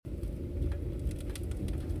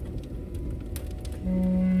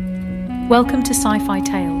Welcome to Sci-Fi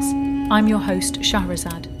Tales. I'm your host,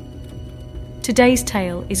 Shahrazad. Today's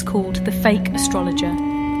tale is called The Fake Astrologer,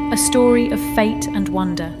 a story of fate and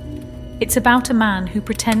wonder. It's about a man who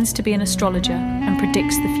pretends to be an astrologer and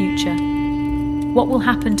predicts the future. What will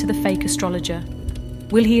happen to the fake astrologer?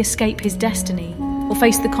 Will he escape his destiny or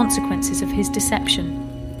face the consequences of his deception?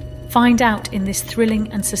 Find out in this thrilling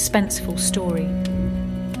and suspenseful story.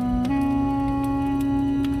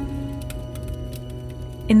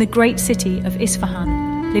 In the great city of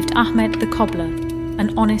Isfahan lived Ahmed the cobbler,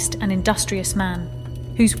 an honest and industrious man,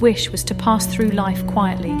 whose wish was to pass through life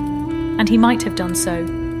quietly, and he might have done so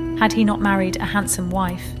had he not married a handsome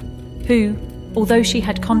wife, who, although she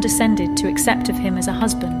had condescended to accept of him as a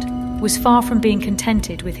husband, was far from being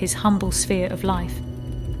contented with his humble sphere of life.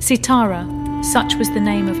 Sitara, such was the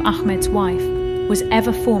name of Ahmed's wife, was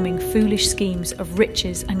ever forming foolish schemes of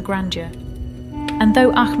riches and grandeur. And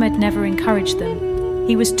though Ahmed never encouraged them,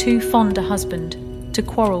 he was too fond a husband to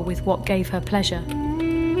quarrel with what gave her pleasure.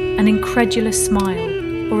 An incredulous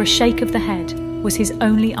smile or a shake of the head was his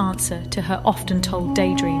only answer to her often told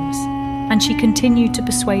daydreams, and she continued to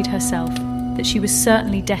persuade herself that she was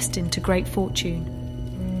certainly destined to great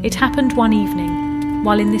fortune. It happened one evening,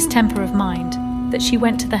 while in this temper of mind, that she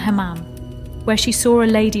went to the hammam, where she saw a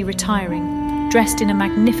lady retiring, dressed in a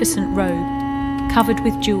magnificent robe, covered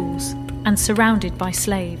with jewels, and surrounded by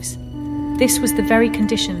slaves. This was the very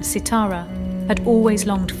condition Sitara had always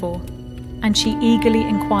longed for, and she eagerly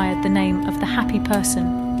inquired the name of the happy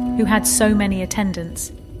person who had so many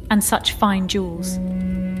attendants and such fine jewels.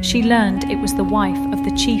 She learned it was the wife of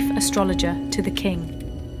the chief astrologer to the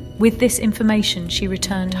king. With this information she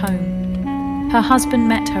returned home. Her husband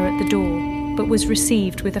met her at the door, but was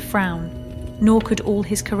received with a frown, nor could all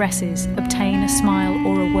his caresses obtain a smile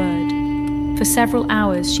or a word. For several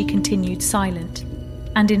hours she continued silent,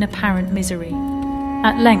 and in apparent misery.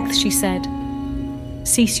 At length she said,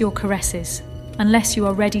 "Cease your caresses, unless you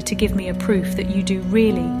are ready to give me a proof that you do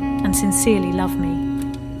really and sincerely love me."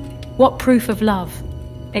 "What proof of love?"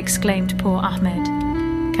 exclaimed poor Ahmed.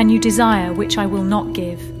 "Can you desire which I will not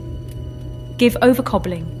give?" "Give over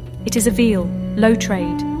cobbling. It is a veal, low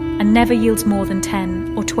trade, and never yields more than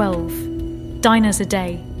 10 or 12 dinars a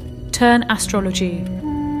day. Turn Astrologer.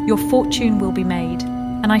 Your fortune will be made,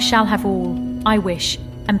 and I shall have all I wish,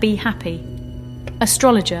 and be happy."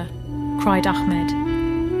 "Astrologer," cried Ahmed.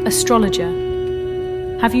 "Astrologer.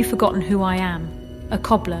 Have you forgotten who I am, a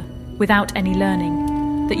cobbler, without any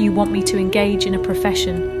learning, that you want me to engage in a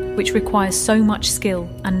profession which requires so much skill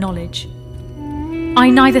and knowledge?"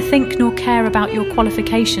 "I neither think nor care about your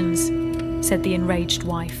qualifications," said the enraged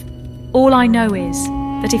wife. "All I know is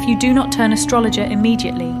that if you do not turn astrologer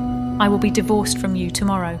immediately, I will be divorced from you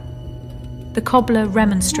tomorrow." The cobbler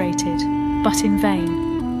remonstrated, but in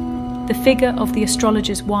vain. The figure of the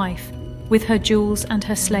astrologer's wife, with her jewels and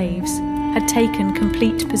her slaves, had taken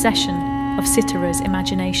complete possession of Sitara's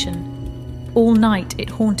imagination. All night it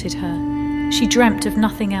haunted her. She dreamt of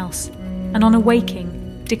nothing else, and on awaking,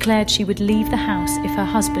 declared she would leave the house if her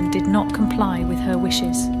husband did not comply with her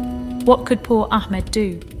wishes. What could poor Ahmed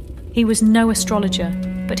do? He was no astrologer,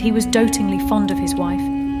 but he was dotingly fond of his wife,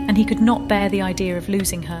 and he could not bear the idea of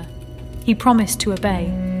losing her. He promised to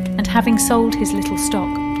obey, and having sold his little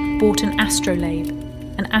stock, bought an astrolabe,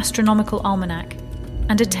 an astronomical almanac,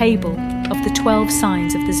 and a table of the 12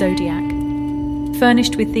 signs of the zodiac.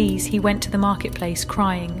 Furnished with these, he went to the marketplace,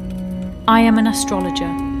 crying, "I am an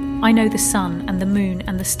astrologer. I know the sun and the moon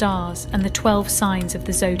and the stars and the 12 signs of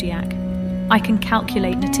the zodiac. I can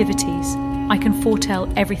calculate nativities. I can foretell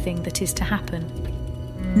everything that is to happen."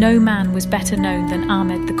 No man was better known than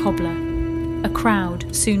Ahmed the cobbler. A crowd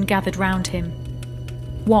soon gathered round him.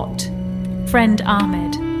 "What, friend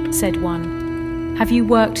Ahmed," said one, "have you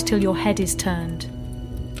worked till your head is turned?"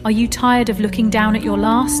 "Are you tired of looking down at your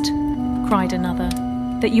last?" cried another,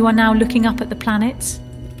 "that you are now looking up at the planets?"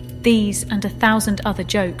 These and 1,000 other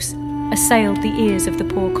jokes assailed the ears of the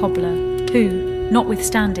poor cobbler, who,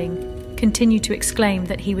 notwithstanding, continued to exclaim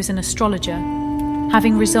that he was an astrologer,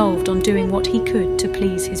 having resolved on doing what he could to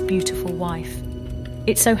please his beautiful wife.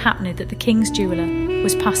 It so happened that the king's jeweller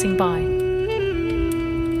was passing by.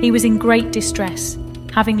 He was in great distress,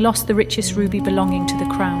 having lost the richest ruby belonging to the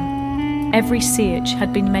crown. Every search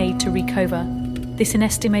had been made to recover this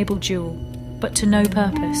inestimable jewel, but to no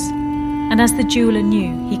purpose, and as the jeweller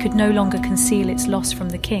knew he could no longer conceal its loss from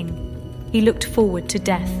the king, he looked forward to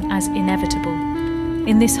death as inevitable.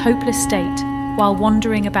 In this hopeless state, while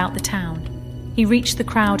wandering about the town, he reached the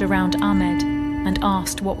crowd around Ahmed and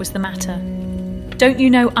asked what was the matter. "Don't you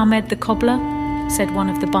know Ahmed the cobbler?" said one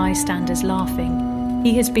of the bystanders, laughing.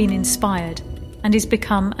 "He has been inspired and is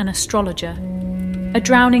become an astrologer." A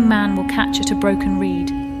drowning man will catch at a broken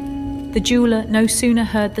reed. The jeweler no sooner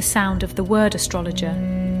heard the sound of the word astrologer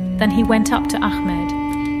than he went up to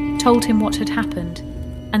Ahmed, told him what had happened,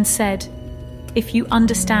 and said, "If you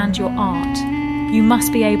understand your art, you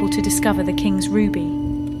must be able to discover the king's ruby.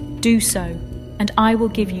 Do so, and I will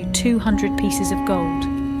give you 200 pieces of gold.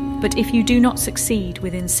 But if you do not succeed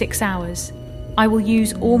within 6 hours, I will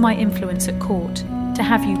use all my influence at court to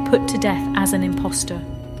have you put to death as an impostor."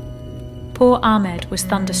 Poor Ahmed was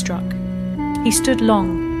thunderstruck. He stood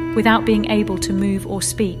long without being able to move or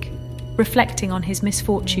speak, reflecting on his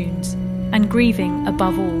misfortunes and grieving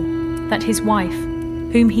above all that his wife,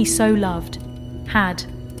 whom he so loved, had,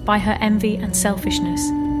 by her envy and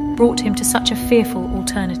selfishness, brought him to such a fearful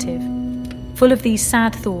alternative. Full of these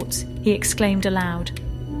sad thoughts, he exclaimed aloud,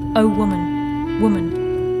 "O woman,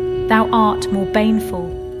 woman, thou art more baneful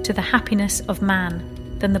to the happiness of man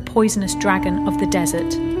than the poisonous dragon of the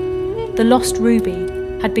desert." The lost ruby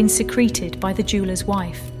had been secreted by the jeweler's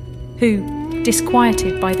wife, who,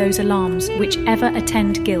 disquieted by those alarms which ever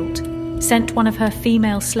attend guilt, sent one of her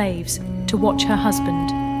female slaves to watch her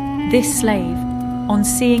husband. This slave, on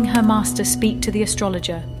seeing her master speak to the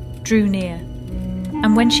astrologer, drew near,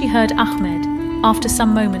 and when she heard Ahmed, after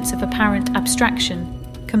some moments of apparent abstraction,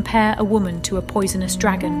 compare a woman to a poisonous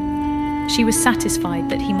dragon, she was satisfied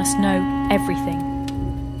that he must know everything.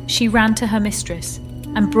 She ran to her mistress,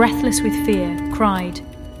 and breathless with fear, cried,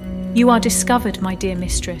 "You are discovered, my dear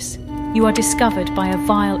mistress. You are discovered by a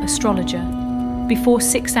vile astrologer. Before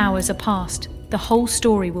 6 hours are past, the whole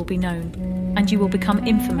story will be known, and you will become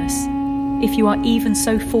infamous, if you are even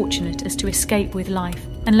so fortunate as to escape with life,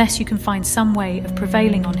 unless you can find some way of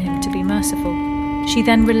prevailing on him to be merciful." She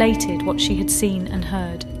then related what she had seen and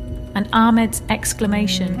heard, and Ahmed's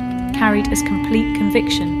exclamation carried as complete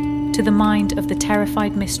conviction to the mind of the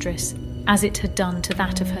terrified mistress as it had done to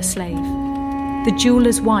that of her slave. The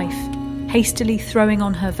jeweller's wife, hastily throwing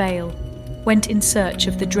on her veil, went in search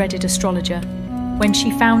of the dreaded astrologer. When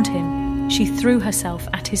she found him, she threw herself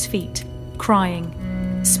at his feet, crying,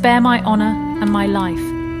 "Spare my honor and my life,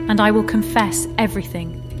 and I will confess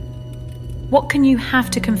everything." "What can you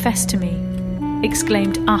have to confess to me?"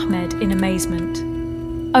 exclaimed Ahmed in amazement.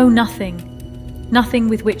 "Oh, nothing. Nothing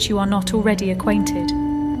with which you are not already acquainted.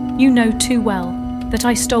 You know too well that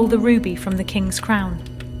I stole the ruby from the king's crown.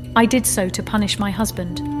 I did so to punish my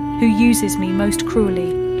husband, who uses me most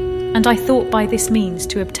cruelly, and I thought by this means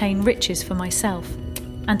to obtain riches for myself,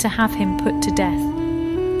 and to have him put to death.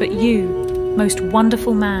 But you, most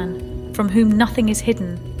wonderful man, from whom nothing is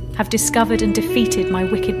hidden, have discovered and defeated my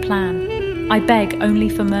wicked plan. I beg only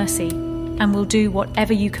for mercy, and will do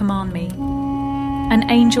whatever you command me." An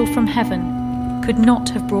angel from heaven could not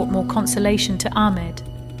have brought more consolation to Ahmed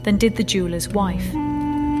than did the jeweller's wife.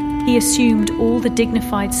 He assumed all the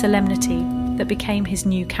dignified solemnity that became his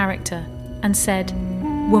new character, and said,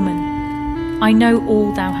 "Woman, I know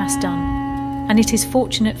all thou hast done, and it is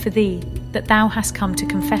fortunate for thee that thou hast come to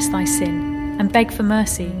confess thy sin and beg for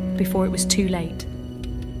mercy before it was too late.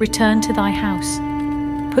 Return to thy house,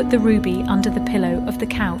 put the ruby under the pillow of the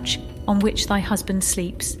couch on which thy husband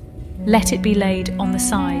sleeps, let it be laid on the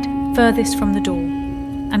side furthest from the door,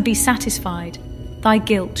 and be satisfied thy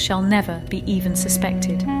guilt shall never be even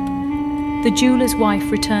suspected." The jeweller's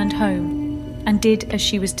wife returned home and did as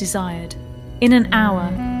she was desired. In an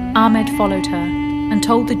hour, Ahmed followed her and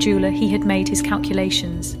told the jeweller he had made his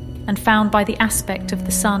calculations and found by the aspect of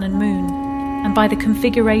the sun and moon and by the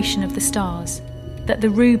configuration of the stars that the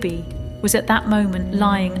ruby was at that moment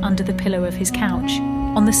lying under the pillow of his couch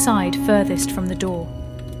on the side furthest from the door.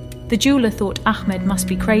 The jeweller thought Ahmed must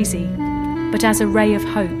be crazy, but as a ray of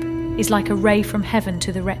hope is like a ray from heaven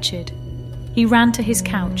to the wretched, he ran to his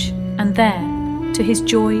couch and there, to his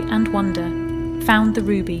joy and wonder, found the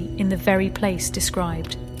ruby in the very place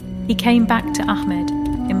described. He came back to Ahmed,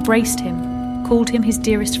 embraced him, called him his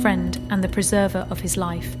dearest friend and the preserver of his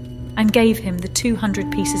life, and gave him the 200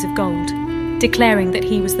 pieces of gold, declaring that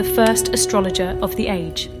he was the first astrologer of the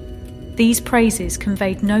age. These praises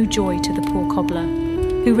conveyed no joy to the poor cobbler,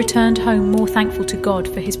 who returned home more thankful to God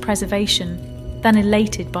for his preservation than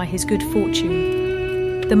elated by his good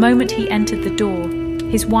fortune. The moment he entered the door,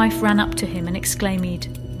 his wife ran up to him and exclaimed,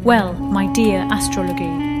 "Well, my dear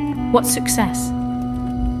Astrologer, what success?"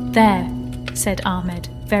 "There," said Ahmed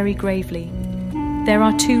very gravely, "there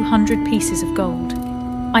are 200 pieces of gold.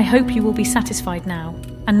 I hope you will be satisfied now,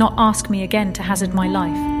 and not ask me again to hazard my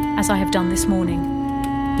life, as I have done this morning."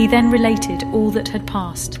 He then related all that had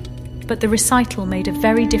passed, but the recital made a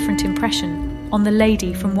very different impression on the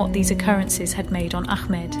lady from what these occurrences had made on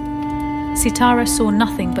Ahmed. Sitara saw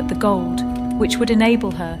nothing but the gold, which would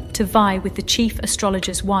enable her to vie with the chief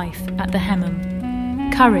astrologer's wife at the Hammam.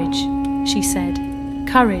 "Courage," she said,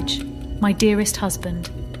 "courage, my dearest husband.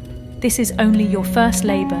 This is only your first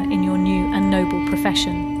labour in your new and noble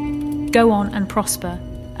profession. Go on and prosper,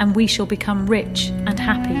 and we shall become rich and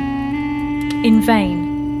happy." In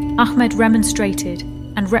vain, Ahmed remonstrated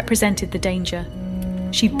and represented the danger.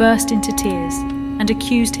 She burst into tears and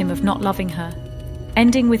accused him of not loving her,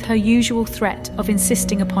 ending with her usual threat of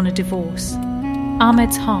insisting upon a divorce.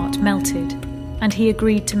 Ahmed's heart melted, and he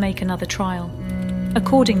agreed to make another trial.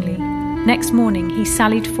 Accordingly, next morning he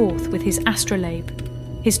sallied forth with his astrolabe,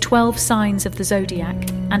 his 12 signs of the zodiac,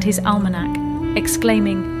 and his almanac,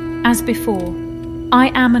 exclaiming, as before,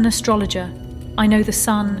 "I am an astrologer. I know the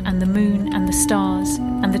sun and the moon and the stars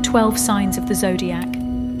and the 12 signs of the zodiac.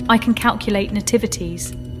 I can calculate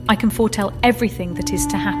nativities. I can foretell everything that is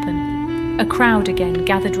to happen." A crowd again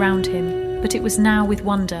gathered round him, but it was now with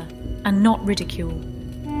wonder and not ridicule.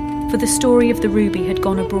 For the story of the ruby had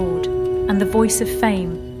gone abroad, and the voice of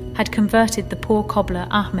fame had converted the poor cobbler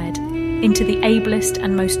Ahmed into the ablest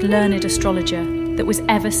and most learned astrologer that was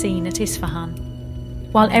ever seen at Isfahan.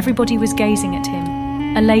 While everybody was gazing at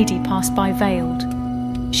him, a lady passed by veiled.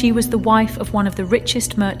 She was the wife of one of the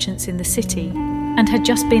richest merchants in the city, and had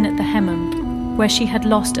just been at the Hammam, where she had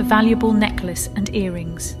lost a valuable necklace and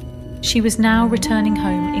earrings. She was now returning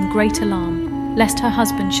home in great alarm, lest her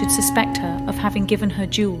husband should suspect her of having given her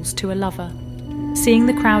jewels to a lover. Seeing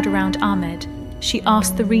the crowd around Ahmed, she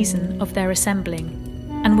asked the reason of their assembling,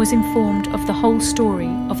 and was informed of the whole story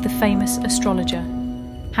of the famous astrologer,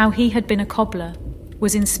 how he had been a cobbler,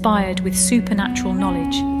 was inspired with supernatural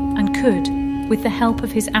knowledge, and could, with the help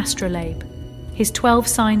of his astrolabe, his 12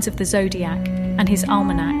 signs of the zodiac, and his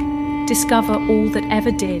almanac, discover all that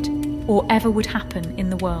ever did or ever would happen in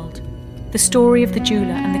the world. The story of the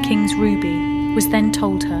jeweller and the king's ruby was then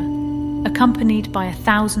told her, accompanied by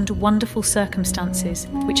 1,000 wonderful circumstances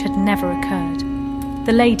which had never occurred.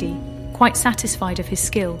 The lady, quite satisfied of his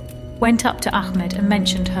skill, went up to Ahmed and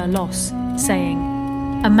mentioned her loss, saying,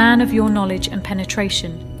 "A man of your knowledge and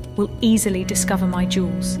penetration will easily discover my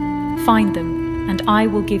jewels. Find them, and I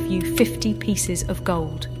will give you 50 pieces of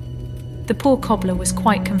gold." The poor cobbler was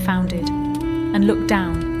quite confounded, and looked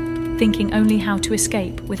down, thinking only how to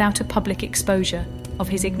escape without a public exposure of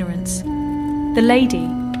his ignorance. The lady,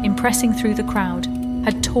 in pressing through the crowd,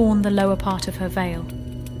 had torn the lower part of her veil.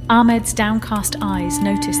 Ahmed's downcast eyes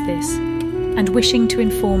noticed this, and wishing to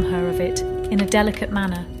inform her of it in a delicate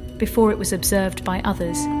manner before it was observed by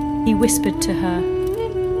others, he whispered to her,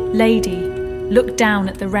 "Lady, look down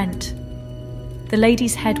at the rent." The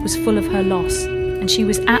lady's head was full of her loss, and she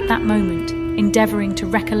was at that moment endeavouring to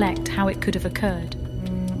recollect how it could have occurred.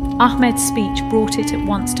 Ahmed's speech brought it at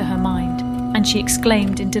once to her mind, and she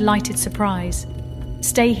exclaimed in delighted surprise,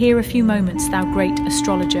 "Stay here a few moments, thou great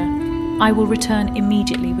astrologer. I will return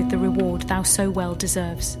immediately with the reward thou so well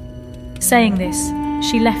deserves." Saying this,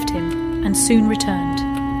 she left him, and soon returned,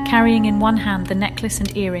 carrying in one hand the necklace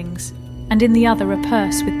and earrings, and in the other a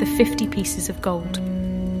purse with the 50 pieces of gold.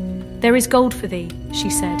 "There is gold for thee," she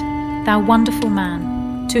said, "thou wonderful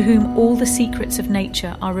man, to whom all the secrets of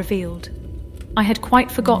nature are revealed. I had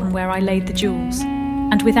quite forgotten where I laid the jewels,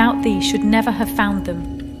 and without thee should never have found them.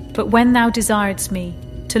 But when thou desiredst me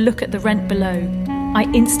to look at the rent below, I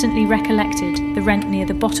instantly recollected the rent near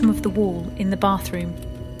the bottom of the wall in the bathroom,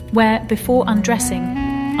 where, before undressing,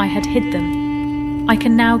 I had hid them. I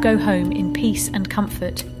can now go home in peace and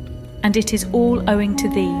comfort, and it is all owing to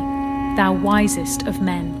thee, thou wisest of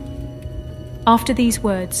men." After these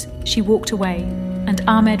words, she walked away, and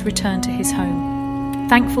Ahmed returned to his home,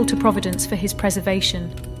 thankful to Providence for his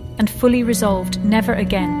preservation, and fully resolved never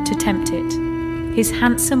again to tempt it. His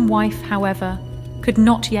handsome wife, however, could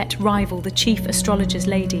not yet rival the chief astrologer's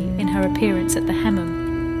lady in her appearance at the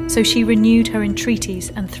Hammam, so she renewed her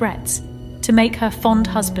entreaties and threats to make her fond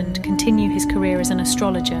husband continue his career as an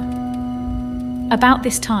astrologer. About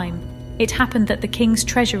this time, it happened that the king's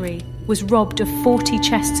treasury was robbed of 40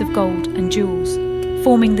 chests of gold and jewels,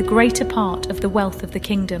 forming the greater part of the wealth of the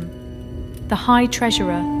kingdom. The high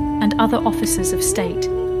treasurer and other officers of state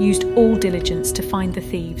used all diligence to find the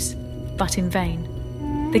thieves, but in vain.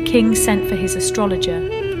 The king sent for his astrologer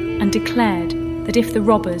and declared that if the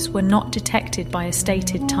robbers were not detected by a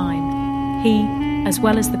stated time, he, as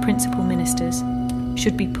well as the principal ministers,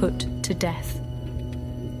 should be put to death.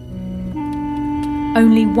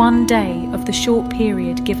 Only 1 day of the short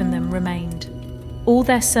period given them remained. All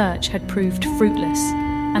their search had proved fruitless,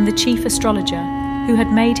 and the chief astrologer, who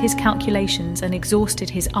had made his calculations and exhausted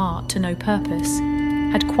his art to no purpose,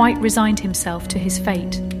 had quite resigned himself to his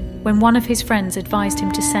fate when one of his friends advised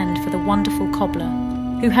him to send for the wonderful cobbler,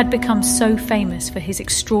 who had become so famous for his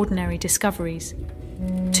extraordinary discoveries.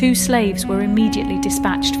 2 slaves were immediately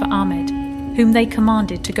dispatched for Ahmed, whom they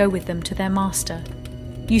commanded to go with them to their master.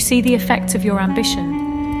 "You see the effects of your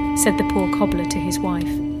ambition," said the poor cobbler to his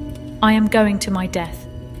wife. "I am going to my death.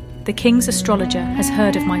 The king's astrologer has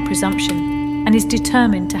heard of my presumption and is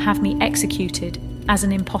determined to have me executed as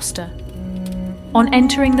an impostor." On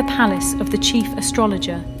entering the palace of the chief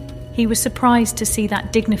astrologer, he was surprised to see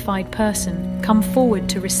that dignified person come forward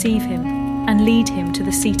to receive him and lead him to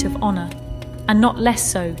the seat of honor, and not less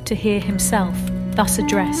so to hear himself thus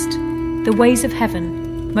addressed: "The ways of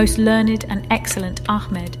heaven, most learned and excellent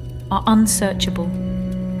Ahmed, are unsearchable.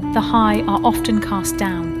 The high are often cast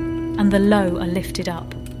down, and the low are lifted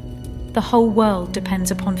up. The whole world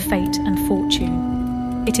depends upon fate and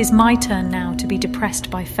fortune. It is my turn now to be depressed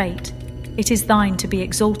by fate. It is thine to be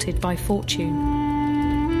exalted by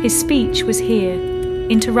fortune." His speech was here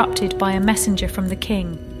interrupted by a messenger from the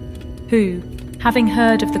king, who, having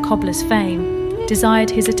heard of the cobbler's fame, desired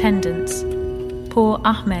his attendance. Poor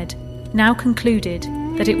Ahmed now concluded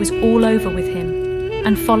that it was all over with him,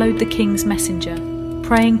 and followed the king's messenger,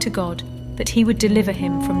 praying to God that he would deliver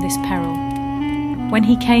him from this peril. When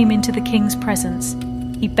he came into the king's presence,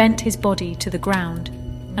 he bent his body to the ground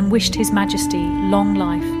and wished his majesty long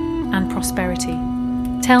life and prosperity.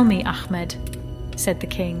 "Tell me, Ahmed," said the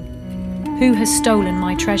king, "who has stolen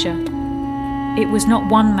my treasure?" "It was not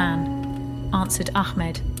one man," answered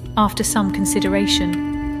Ahmed, after some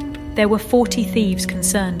consideration. "There were 40 thieves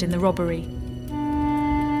concerned in the robbery."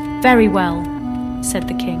 "Very well," said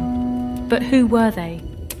the king, "but who were they,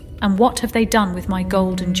 and what have they done with my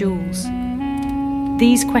gold and jewels?"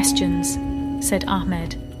 "These questions," said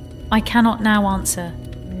Ahmed, "I cannot now answer,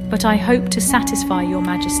 but I hope to satisfy your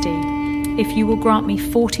majesty if you will grant me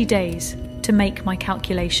 40 days to make my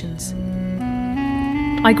calculations."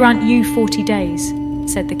 "I grant you 40 days,"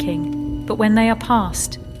 said the king, "but when they are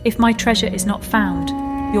past, if my treasure is not found,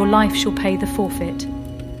 your life shall pay the forfeit."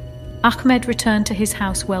 Ahmed returned to his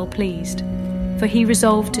house well pleased, for he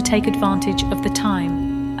resolved to take advantage of the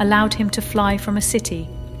time allowed him to fly from a city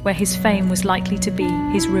where his fame was likely to be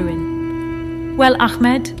his ruin. "Well,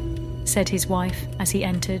 Ahmed," said his wife as he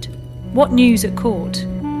entered, "what news at court?"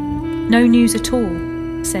 "No news at all,"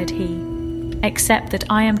 said he, "except that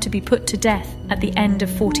I am to be put to death at the end of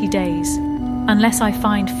 40 days, unless I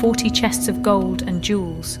find 40 chests of gold and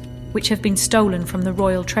jewels, which have been stolen from the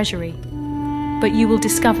royal treasury. But you will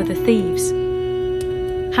discover the thieves."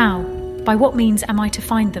 "How? By what means am I to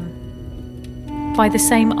find them?" "By the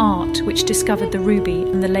same art which discovered the ruby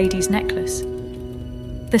and the lady's necklace."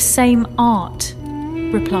 "The same art?"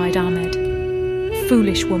 replied Ahmed.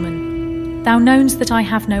 "Foolish woman, thou knowest that I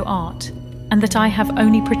have no art, and that I have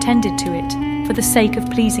only pretended to it for the sake of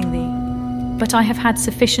pleasing thee. But I have had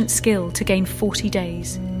sufficient skill to gain 40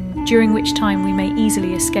 days, during which time we may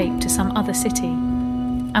easily escape to some other city.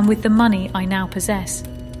 And with the money I now possess,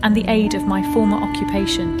 and the aid of my former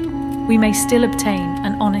occupation, we may still obtain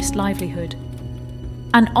an honest livelihood."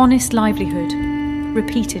 "An honest livelihood,"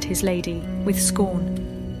 repeated his lady with scorn.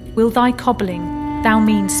 "Will thy cobbling, thou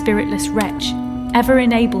mean spiritless wretch, ever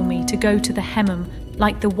enable me to go to the Hemmam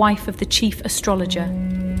like the wife of the chief astrologer?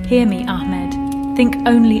 Hear me, Ahmed, think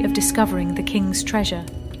only of discovering the king's treasure.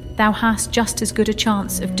 Thou hast just as good a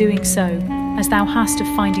chance of doing so as thou hast of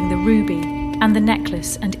finding the ruby and the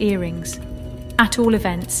necklace and earrings. At all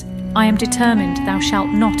events, I am determined thou shalt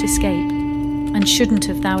not escape, and shouldn't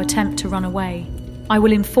have thou attempt to run away, I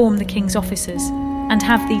will inform the king's officers and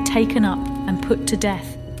have thee taken up and put to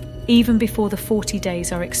death, even before the 40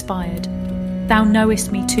 days are expired. Thou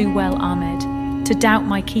knowest me too well, Ahmed, to doubt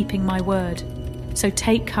my keeping my word, so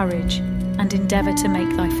take courage and endeavour to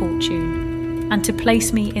make thy fortune, and to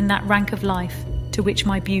place me in that rank of life to which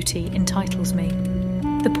my beauty entitles me."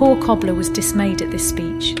 The poor cobbler was dismayed at this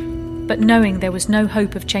speech, but knowing there was no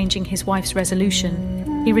hope of changing his wife's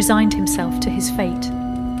resolution, he resigned himself to his fate.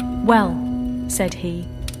 "Well," said he,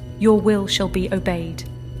 "your will shall be obeyed.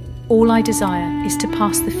 All I desire is to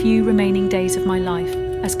pass the few remaining days of my life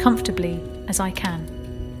as comfortably as I can.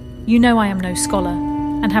 You know I am no scholar,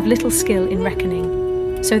 and have little skill in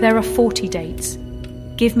reckoning, so there are 40 dates.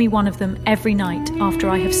 Give me one of them every night after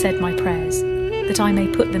I have said my prayers, that I may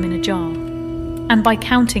put them in a jar, and by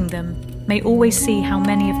counting them may always see how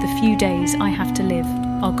many of the few days I have to live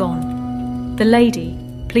are gone." The lady,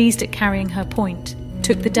 pleased at carrying her point,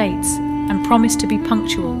 took the dates and promised to be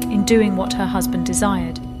punctual in doing what her husband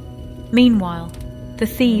desired. Meanwhile, the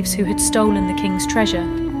thieves who had stolen the king's treasure,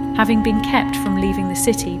 having been kept from leaving the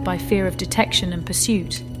city by fear of detection and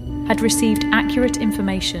pursuit, had received accurate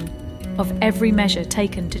information of every measure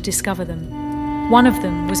taken to discover them. One of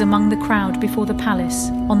them was among the crowd before the palace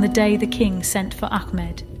on the day the king sent for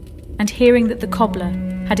Ahmed, and hearing that the cobbler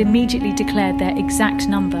had immediately declared their exact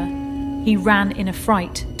number, he ran in a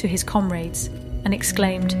fright to his comrades and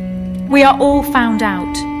exclaimed, "We are all found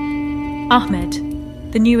out! Ahmed,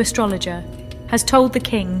 the new astrologer, has told the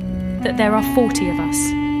king that there are 40 of us."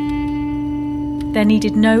 There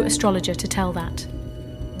needed no astrologer to tell that,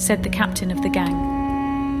 said the captain of the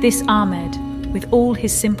gang. This Ahmed, with all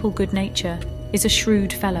his simple good nature, is a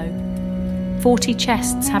shrewd fellow. 40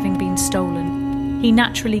 chests having been stolen, he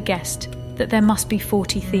naturally guessed that there must be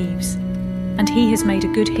 40 thieves, and he has made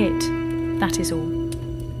a good hit, that is all.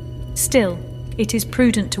 Still, it is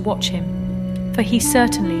prudent to watch him, for he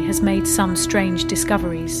certainly has made some strange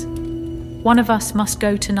discoveries. One of us must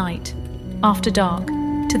go tonight, after dark,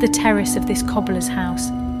 to the terrace of this cobbler's house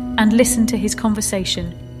and listen to his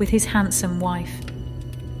conversation with his handsome wife.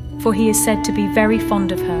 For he is said to be very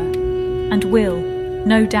fond of her, and will,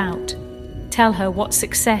 no doubt, tell her what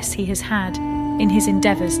success he has had in his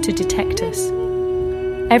endeavours to detect us.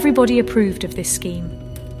 Everybody approved of this scheme,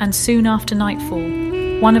 and soon after nightfall,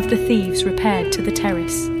 one of the thieves repaired to the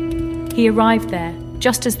terrace. He arrived there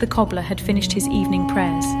just as the cobbler had finished his evening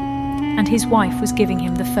prayers, and his wife was giving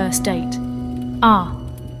him the first date. "Ah,"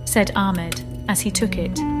 said Ahmed as he took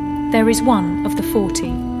it, "there is one of the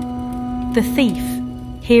 40. The thief,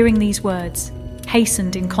 hearing these words,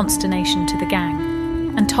 hastened in consternation to the gang,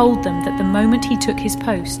 and told them that the moment he took his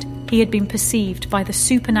post, he had been perceived by the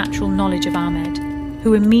supernatural knowledge of Ahmed,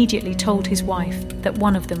 who immediately told his wife that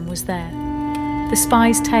one of them was there. The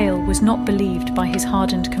spy's tale was not believed by his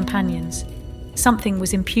hardened companions. Something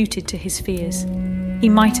was imputed to his fears. He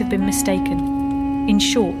might have been mistaken. In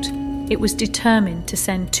short, it was determined to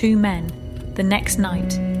send 2 men the next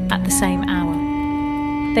night at the same hour.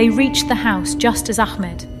 They reached the house just as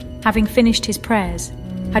Ahmed, having finished his prayers,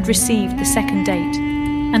 had received the second date,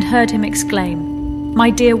 and heard him exclaim, "My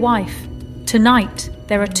dear wife, tonight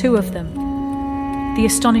there are 2 of them." The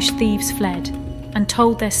astonished thieves fled, and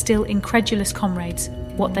told their still incredulous comrades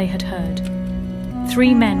what they had heard.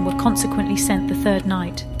 3 men were consequently sent the 3rd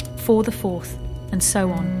night, 4 the 4th, and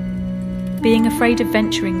so on. Being afraid of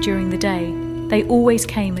venturing during the day, they always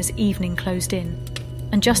came as evening closed in,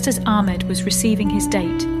 and just as Ahmed was receiving his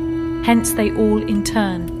date, hence they all in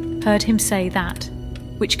turn heard him say that,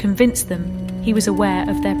 which convinced them he was aware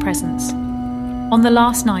of their presence. On the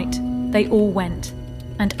last night, they all went,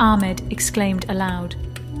 and Ahmed exclaimed aloud,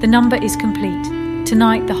 "The number is complete.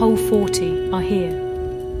 Tonight the whole 40 are here."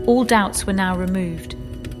 All doubts were now removed.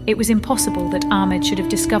 It was impossible that Ahmed should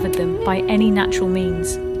have discovered them by any natural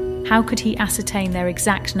means. How could he ascertain their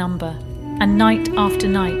exact number, and night after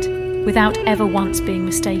night, without ever once being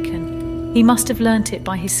mistaken? He must have learnt it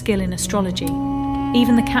by his skill in astrology.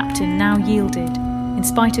 Even the captain now yielded, in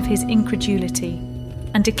spite of his incredulity,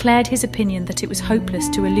 and declared his opinion that it was hopeless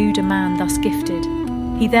to elude a man thus gifted.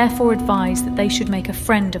 He therefore advised that they should make a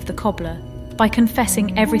friend of the cobbler by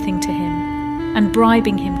confessing everything to him and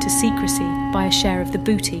bribing him to secrecy by a share of the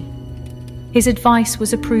booty. His advice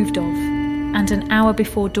was approved of, and an hour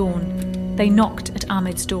before dawn, they knocked at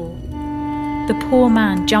Ahmed's door. The poor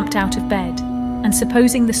man jumped out of bed, and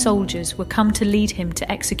supposing the soldiers were come to lead him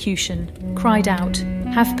to execution, cried out,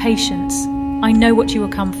 "Have patience, I know what you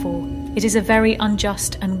are come for. It is a very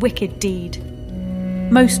unjust and wicked deed."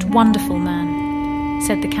 "Most wonderful man,"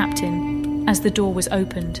 said the captain, as the door was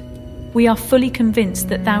opened, "we are fully convinced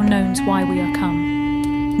that thou knowest why we are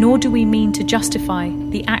come, nor do we mean to justify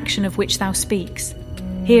the action of which thou speaks.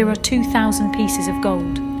 Here are 2,000 pieces of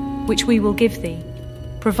gold, which we will give thee,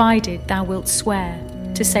 provided thou wilt swear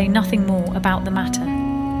to say nothing more about the matter."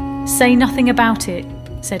 "Say nothing about it,"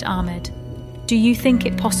 said Ahmed. "Do you think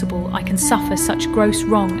it possible I can suffer such gross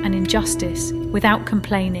wrong and injustice without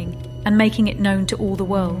complaining and making it known to all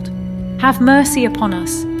the world?" "Have mercy upon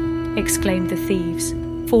us," exclaimed the thieves,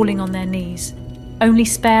 falling on their knees. "Only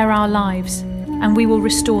spare our lives, and we will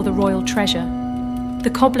restore the royal treasure."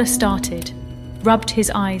 The cobbler started, rubbed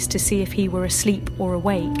his eyes to see if he were asleep or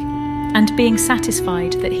awake, and being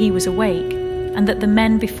satisfied that he was awake, and that the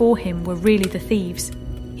men before him were really the thieves,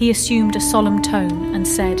 he assumed a solemn tone and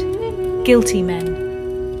said, "Guilty men,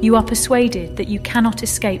 you are persuaded that you cannot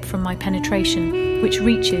escape from my penetration, which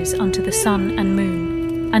reaches unto the sun and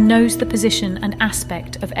moon, and knows the position and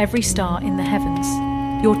aspect of every star in the heavens.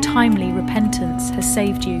 Your timely repentance has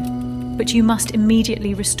saved you, but you must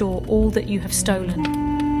immediately restore all that you have stolen.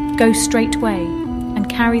 Go straightway and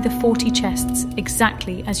carry the 40 chests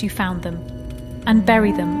exactly as you found them, and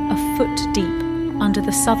bury them a foot deep under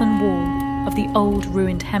the southern wall of the old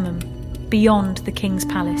ruined Hemmam, beyond the king's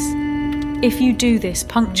palace. If you do this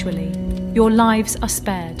punctually, your lives are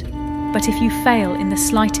spared, but if you fail in the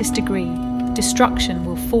slightest degree, destruction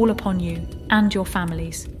will fall upon you and your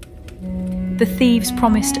families." The thieves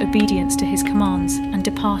promised obedience to his commands and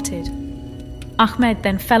departed. Ahmed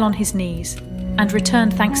then fell on his knees and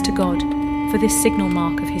returned thanks to God for this signal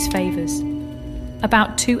mark of his favours.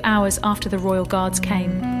 About 2 hours after the royal guards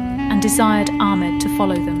came and desired Ahmed to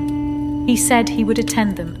follow them, he said he would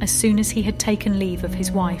attend them as soon as he had taken leave of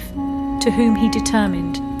his wife, to whom he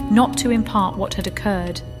determined not to impart what had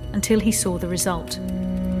occurred until he saw the result.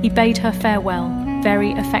 He bade her farewell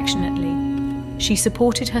very affectionately. She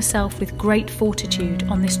supported herself with great fortitude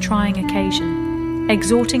on this trying occasion,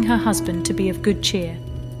 exhorting her husband to be of good cheer,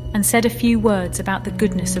 and said a few words about the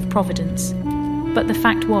goodness of Providence. But the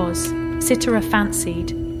fact was, Sitara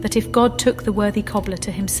fancied that if God took the worthy cobbler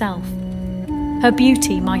to himself, her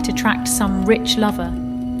beauty might attract some rich lover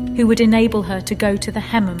who would enable her to go to the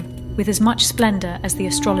Hammam with as much splendour as the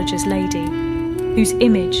astrologer's lady, whose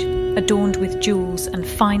image, adorned with jewels and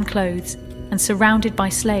fine clothes and surrounded by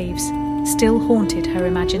slaves, still haunted her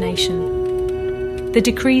imagination. The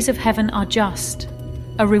decrees of heaven are just.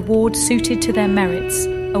 A reward suited to their merits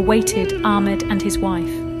awaited Ahmed and his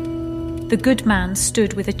wife. The good man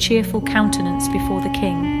stood with a cheerful countenance before the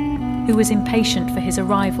king, who was impatient for his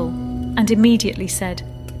arrival, and immediately said,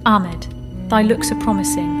 "Ahmed, thy looks are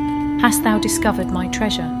promising. Hast thou discovered my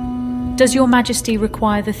treasure? Does your majesty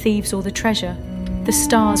require the thieves or the treasure? The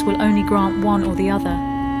stars will only grant one or the other,"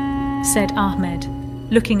 said Ahmed,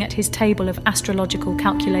 looking at his table of astrological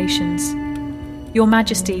calculations. "Your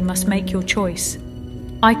majesty must make your choice.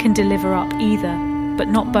 I can deliver up either, but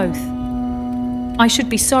not both." "I should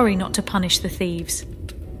be sorry not to punish the thieves,"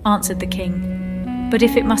 answered the king, "but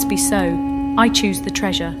if it must be so, I choose the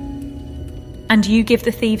treasure." "And you give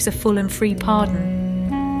the thieves a full and free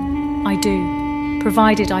pardon?" "I do,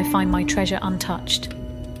 provided I find my treasure untouched."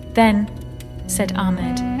 "Then," said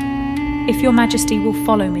Ahmed, "if your majesty will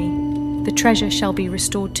follow me, the treasure shall be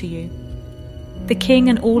restored to you." The king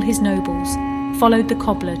and all his nobles followed the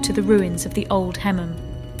cobbler to the ruins of the old Hammam.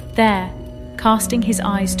 There, casting his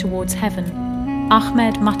eyes towards heaven,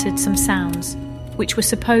 Ahmed muttered some sounds, which were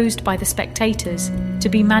supposed by the spectators to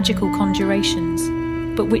be magical conjurations,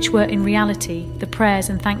 but which were in reality the prayers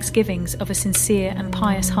and thanksgivings of a sincere and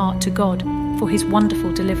pious heart to God for his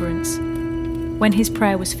wonderful deliverance. When his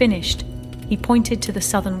prayer was finished, he pointed to the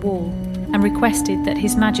southern wall and requested that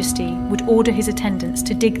His Majesty would order his attendants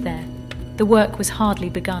to dig there. The work was hardly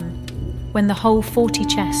begun, when the whole 40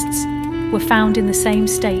 chests were found in the same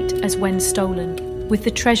state as when stolen, with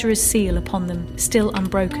the treasurer's seal upon them still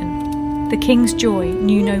unbroken. The king's joy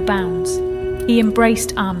knew no bounds. He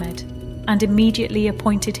embraced Ahmed and immediately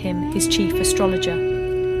appointed him his chief astrologer,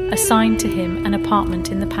 assigned to him an apartment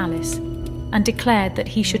in the palace, and declared that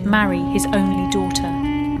he should marry his only daughter,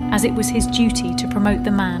 as it was his duty to promote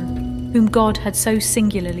the man whom God had so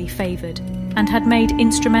singularly favoured and had made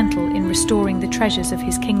instrumental in restoring the treasures of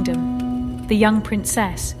his kingdom. The young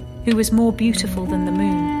princess, who was more beautiful than the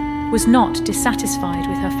moon, was not dissatisfied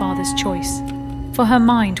with her father's choice, for her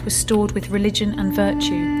mind was stored with religion and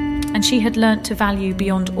virtue, and she had learnt to value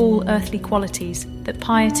beyond all earthly qualities that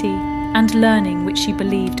piety and learning which she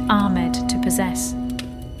believed Ahmed to possess.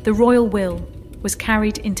 The royal will was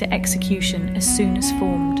carried into execution as soon as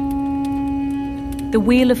formed. The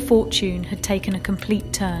wheel of fortune had taken a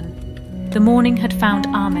complete turn. The morning had found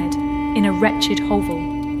Ahmed in a wretched hovel,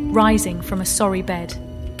 rising from a sorry bed,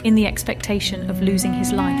 in the expectation of losing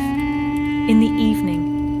his life. In the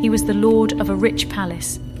evening, he was the lord of a rich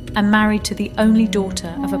palace and married to the only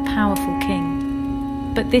daughter of a powerful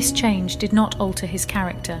king. But this change did not alter his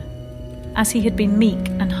character. As he had been meek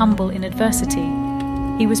and humble in adversity,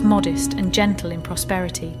 he was modest and gentle in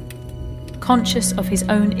prosperity. Conscious of his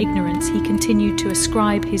own ignorance, he continued to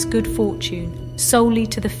ascribe his good fortune solely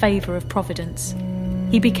to the favour of Providence.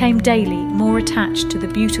 He became daily more attached to the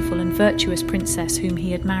beautiful and virtuous princess whom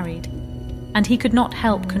he had married, and he could not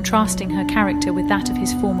help contrasting her character with that of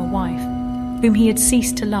his former wife, whom he had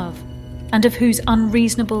ceased to love, and of whose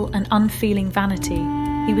unreasonable and unfeeling vanity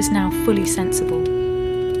he was now fully sensible.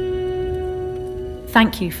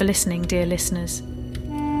 Thank you for listening, dear listeners.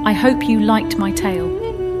 I hope you liked my tale.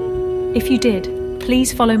 If you did,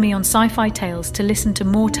 please follow me on Sci-Fi Tales to listen to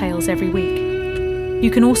more tales every week. You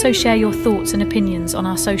can also share your thoughts and opinions on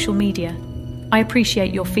our social media. I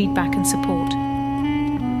appreciate your feedback and support.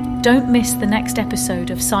 Don't miss the next episode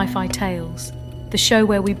of Sci-Fi Tales, the show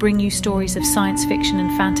where we bring you stories of science fiction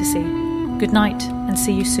and fantasy. Good night, and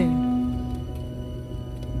see you soon.